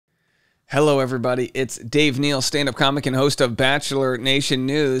Hello, everybody. It's Dave Neal, stand-up comic and host of Bachelor Nation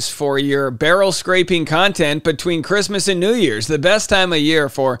News for your barrel-scraping content between Christmas and New Year's, the best time of year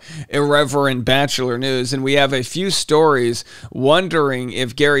for irreverent Bachelor news. And we have a few stories wondering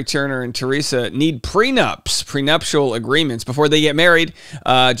if Gary Turner and Teresa need prenuptial agreements before they get married.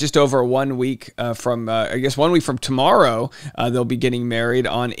 Just over 1 week from, I guess 1 week from tomorrow, they'll be getting married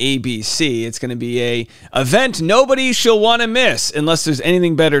on ABC. It's going to be a event nobody shall want to miss unless there's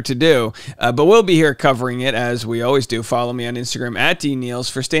anything better to do. But we'll be here covering it as we always do. Follow me on Instagram at DNeals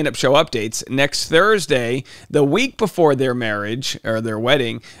for stand-up show updates. Next Thursday, the week before their marriage or their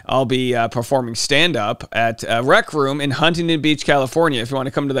wedding, I'll be performing stand-up at Rec Room in Huntington Beach, California. If you want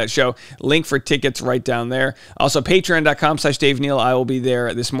to come to that show, link for tickets right down there. Also, patreon.com/Dave Neal. I will be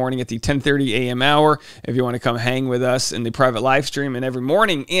there this morning at the 10:30 a.m. hour. If you want to come hang with us in the private live stream, and every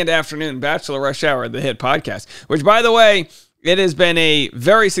morning and afternoon, Bachelor Rush Hour, the hit podcast, which, by the way, it has been a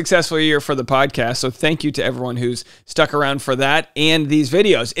very successful year for the podcast, so thank you to everyone who's stuck around for that and these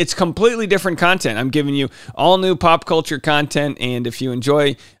videos. It's completely different content. I'm giving you all new pop culture content, and if you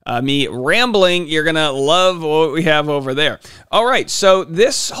enjoy me rambling, you're going to love what we have over there. All right, so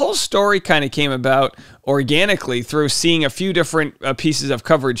this whole story kind of came about organically through seeing a few different pieces of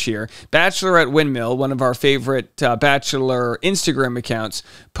coverage here. Bachelorette Windmill, one of our favorite Bachelor Instagram accounts,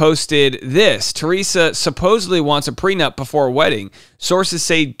 posted this. Teresa supposedly wants a prenup before a wedding. Sources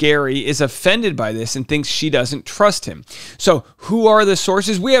say Gary is offended by this and thinks she doesn't trust him. So who are the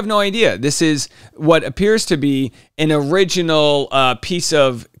sources? We have no idea. This is what appears to be an original piece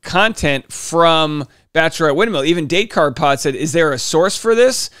of content from Bachelorette Windmill. Even Date Card Pod said, is there a source for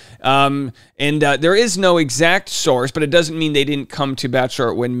this? There is no exact source, but it doesn't mean they didn't come to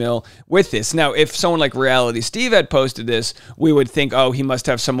Bachelorette Windmill with this. Now, if someone like Reality Steve had posted this, we would think, oh, he must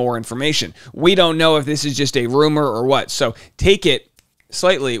have some more information. We don't know if this is just a rumor or what. So take it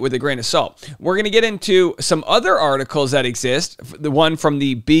slightly with a grain of salt. We're going to get into some other articles that exist. The one from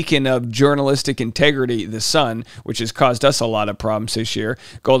the beacon of journalistic integrity, The Sun, which has caused us a lot of problems this year.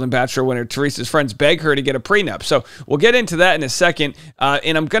 Golden Bachelor winner Teresa's friends beg her to get a prenup. So we'll get into that in a second.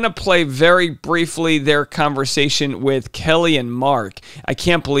 And I'm going to play very briefly their conversation with Kelly and Mark. I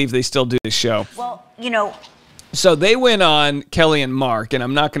can't believe they still do this show. Well, you know, so they went on, Kelly and Mark, and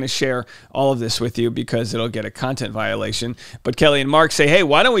I'm not going to share all of this with you because it'll get a content violation. But Kelly and Mark say, hey,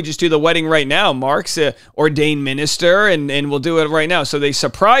 why don't we just do the wedding right now? Mark's an ordained minister, and we'll do it right now. So they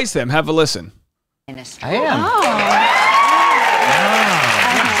surprise them. Have a listen. I am.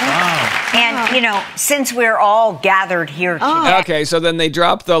 And, you know, since we're all gathered here today. Okay, so then they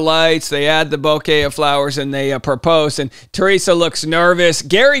drop the lights, they add the bouquet of flowers, and they propose, and Teresa looks nervous.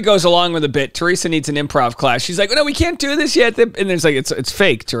 Gary goes along with a bit. Teresa needs an improv class. She's like, no, we can't do this yet. And it's like, it's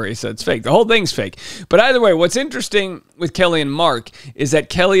fake, Teresa. It's fake. The whole thing's fake. But either way, what's interesting with Kelly and Mark is that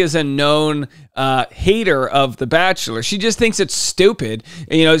Kelly is a known hater of The Bachelor. She just thinks it's stupid.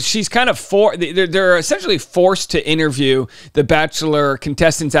 And, you know, she's kind of they're essentially forced to interview the Bachelor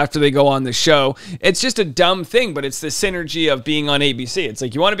contestants after they go on the show. It's just a dumb thing, but it's the synergy of being on ABC. It's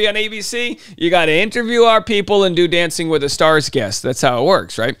like, you want to be on ABC? You got to interview our people and do Dancing with the Stars guests. That's how it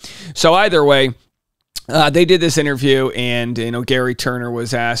works, right? So either way, they did this interview, and you know, Gary Turner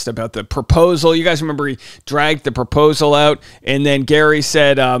was asked about the proposal. You guys remember he dragged the proposal out, and then Gary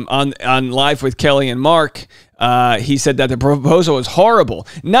said on Live with Kelly and Mark, he said that the proposal was horrible.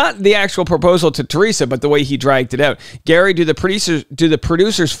 Not the actual proposal to Teresa, but the way he dragged it out. Gary, do the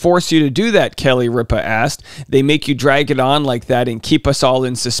producers force you to do that? Kelly Ripa asked. They make you drag it on like that and keep us all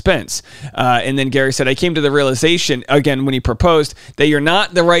in suspense. And then Gary said, I came to the realization, again, when he proposed, that you're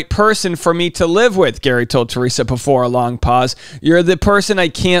not the right person for me to live with, Gary told Teresa before a long pause. You're the person I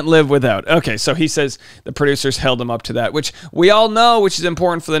can't live without. Okay, so he says the producers held him up to that, which we all know, which is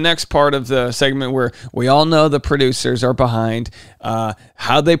important for the next part of the segment, where we all know the producers are behind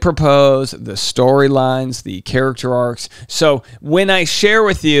how they propose, the storylines, the character arcs. So when I share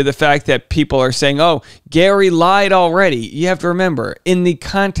with you the fact that people are saying, oh, Gary lied already, you have to remember, in the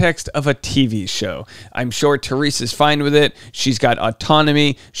context of a TV show. I'm sure Teresa's fine with it. She's got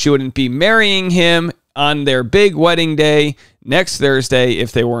autonomy. She wouldn't be marrying him on their big wedding day next Thursday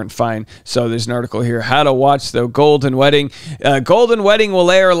if they weren't fine. So there's an article here, how to watch the Golden Wedding. Golden Wedding will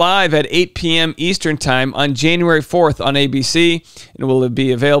air live at 8 p.m. Eastern Time on January 4th on ABC, and will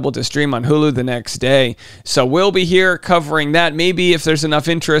be available to stream on Hulu the next day. So we'll be here covering that. Maybe if there's enough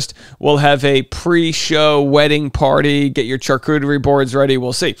interest, we'll have a pre-show wedding party. Get your charcuterie boards ready.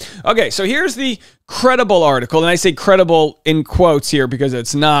 We'll see. Okay, so here's the credible article, and I say credible in quotes here because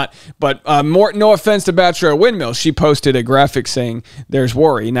it's not, but no offense to Bachelor Windmill. She posted a graphic saying there's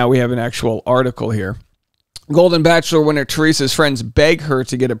worry. Now we have an actual article here. Golden Bachelor winner Teresa's friends beg her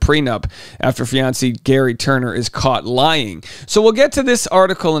to get a prenup after fiancé Gary Turner is caught lying. So we'll get to this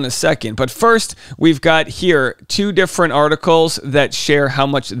article in a second, but first we've got here 2 different articles that share how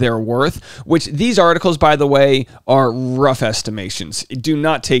much they're worth, which these articles, by the way, are rough estimations. Do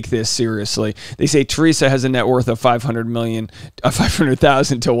not take this seriously. They say Teresa has a net worth of $500,000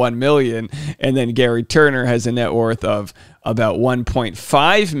 to $1 million, and then Gary Turner has a net worth of about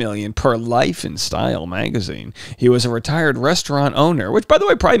 $1.5 million per Life and Style magazine. He was a retired restaurant owner, which, by the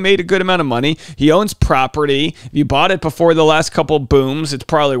way, probably made a good amount of money. He owns property. If you bought it before the last couple booms, it's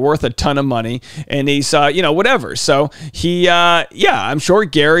probably worth a ton of money. And he's, whatever. So he, I'm sure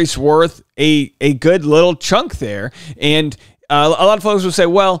Gary's worth a good little chunk there. And a lot of folks will say,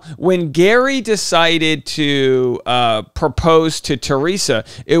 well, when Gary decided to propose to Teresa,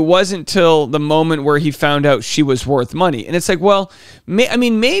 it wasn't till the moment where he found out she was worth money. And it's like, well,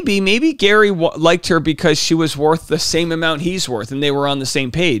 maybe Gary liked her because she was worth the same amount he's worth and they were on the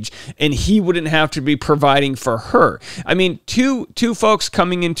same page and he wouldn't have to be providing for her. I mean, two folks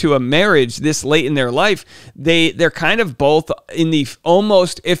coming into a marriage this late in their life, they're kind of both in the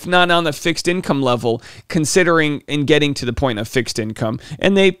almost, if not on the fixed income level, considering and getting to the point of fixed income,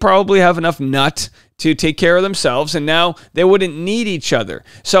 and they probably have enough nut to take care of themselves, and now they wouldn't need each other.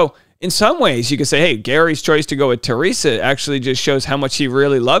 So in some ways, you could say, hey, Gary's choice to go with Teresa actually just shows how much he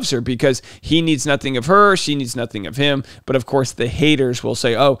really loves her because he needs nothing of her, she needs nothing of him. But of course, the haters will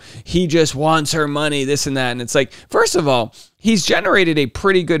say, oh, he just wants her money, this and that. And it's like, first of all, he's generated a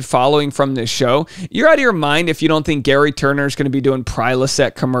pretty good following from this show. You're out of your mind if you don't think Gary Turner is going to be doing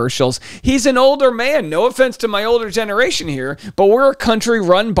Prilosec commercials. He's an older man. No offense to my older generation here, but we're a country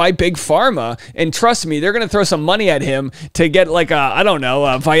run by Big Pharma. And trust me, they're going to throw some money at him to get like a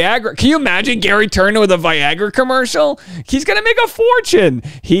Viagra. Can you imagine Gary Turner with a Viagra commercial? He's going to make a fortune.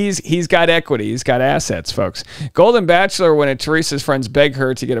 He's got equity. He's got assets, folks. Golden Bachelor winner Teresa's friends beg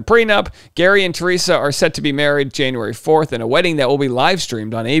her to get a prenup. Gary and Teresa are set to be married January 4th in a wedding that will be live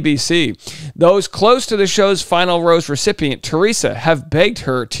streamed on ABC. Those close to the show's final rose recipient, Teresa, have begged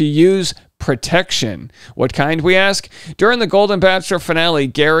her to use protection. What kind, we ask? During the Golden Bachelor finale,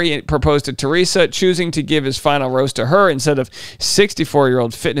 Gary proposed to Teresa, choosing to give his final rose to her instead of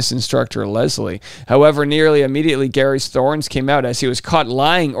 64-year-old fitness instructor Leslie. However, nearly immediately, Gary's thorns came out as he was caught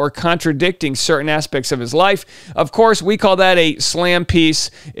lying or contradicting certain aspects of his life. Of course, we call that a slam piece.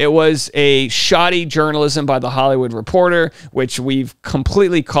 It was a shoddy journalism by the Hollywood Reporter, which we've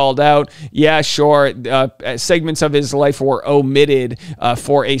completely called out. Yeah, sure, segments of his life were omitted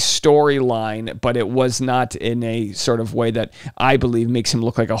for a storyline, but it was not in a sort of way that I believe makes him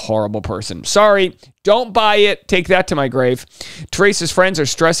look like a horrible person. Sorry, don't buy it. Take that to my grave. Teresa's friends are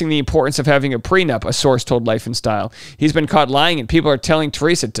stressing the importance of having a prenup, a source told Life and Style. He's been caught lying, and people are telling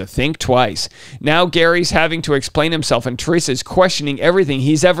Teresa to think twice. Now Gary's having to explain himself, and Teresa's questioning everything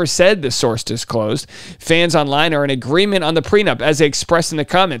he's ever said, the source disclosed. Fans online are in agreement on the prenup, as they expressed in the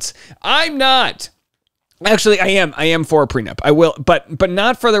comments. I'm not. Actually, I am for a prenup. I will, but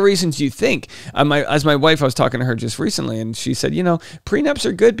not for the reasons you think. As my wife, I was talking to her just recently, and she said, prenups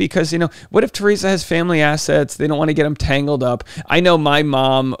are good because, what if Teresa has family assets? They don't want to get them tangled up. I know my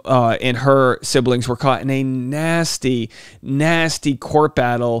mom and her siblings were caught in a nasty, nasty court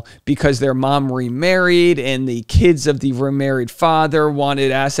battle because their mom remarried, and the kids of the remarried father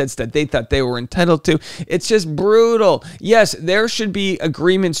wanted assets that they thought they were entitled to. It's just brutal. Yes, there should be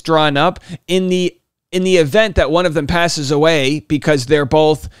agreements drawn up in the event that one of them passes away because they're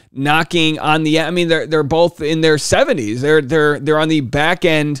both knocking on they're both in their 70s. They're on the back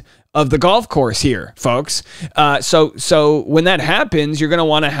end of the golf course here, folks. So when that happens, you're going to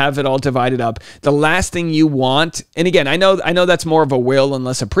want to have it all divided up. The last thing you want, and again, I know that's more of a will and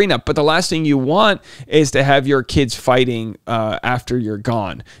less a prenup, but the last thing you want is to have your kids fighting after you're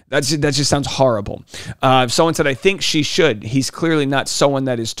gone. That just sounds horrible. Someone said, I think she should. He's clearly not someone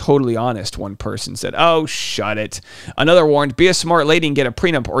that is totally honest, one person said. Oh, shut it. Another warned, be a smart lady and get a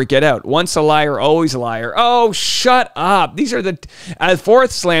prenup or get out. Once a liar, always a liar. Oh, shut up. These are the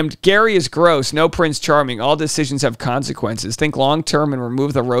fourth slammed. Gary is gross. No Prince Charming. All decisions have consequences. Think long-term and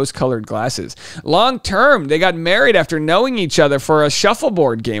remove the rose-colored glasses. Long-term, they got married after knowing each other for a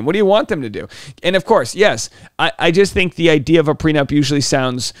shuffleboard game. What do you want them to do? And of course, yes, I just think the idea of a prenup usually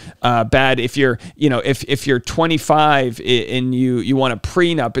sounds bad. If you're, if you're 25 and you want a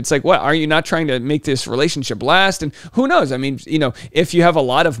prenup, it's like, what? Are you not trying to make this relationship last? And who knows? I mean, if you have a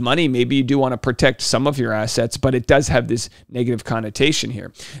lot of money, maybe you do want to protect some of your assets, but it does have this negative connotation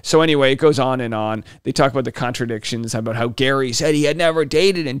here. So anyway, it goes on and on. They talk about the contradictions, about how Gary said he had never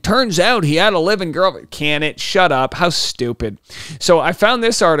dated, and turns out he had a living girlfriend. Can it? Shut up. How stupid. So I found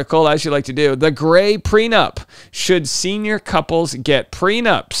this article, as you like to do, The Gray Prenup. Should senior couples get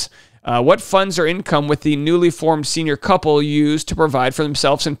prenups? What funds or income with the newly formed senior couple use to provide for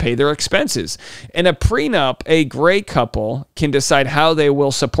themselves and pay their expenses? In a prenup, a gray couple can decide how they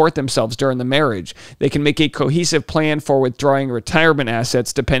will support themselves during the marriage. They can make a cohesive plan for withdrawing retirement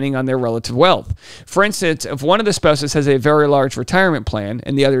assets depending on their relative wealth. For instance, if one of the spouses has a very large retirement plan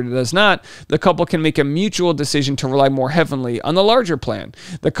and the other does not, the couple can make a mutual decision to rely more heavily on the larger plan.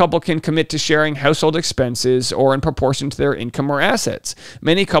 The couple can commit to sharing household expenses or in proportion to their income or assets.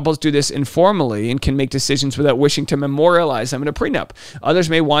 Many couples do this informally and can make decisions without wishing to memorialize them in a prenup. Others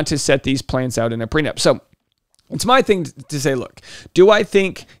may want to set these plans out in a prenup. So it's my thing to say, look, do I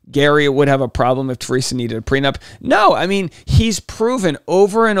think Gary would have a problem if Teresa needed a prenup? No. I mean, he's proven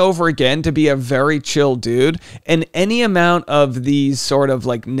over and over again to be a very chill dude. And any amount of these sort of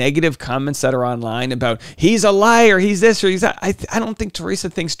like negative comments that are online about he's a liar, he's this or he's that, I don't think Teresa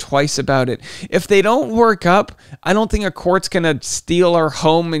thinks twice about it. If they don't work up, I don't think a court's going to steal our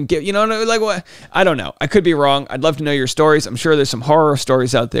home and get, like what? I don't know. I could be wrong. I'd love to know your stories. I'm sure there's some horror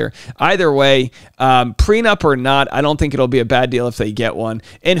stories out there. Either way, prenup or not, I don't think it'll be a bad deal if they get one.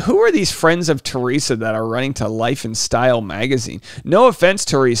 And who are these friends of Teresa that are running to Life and Style magazine? No offense,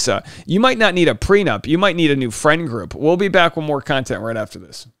 Teresa. You might not need a prenup. You might need a new friend group. We'll be back with more content right after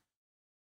this.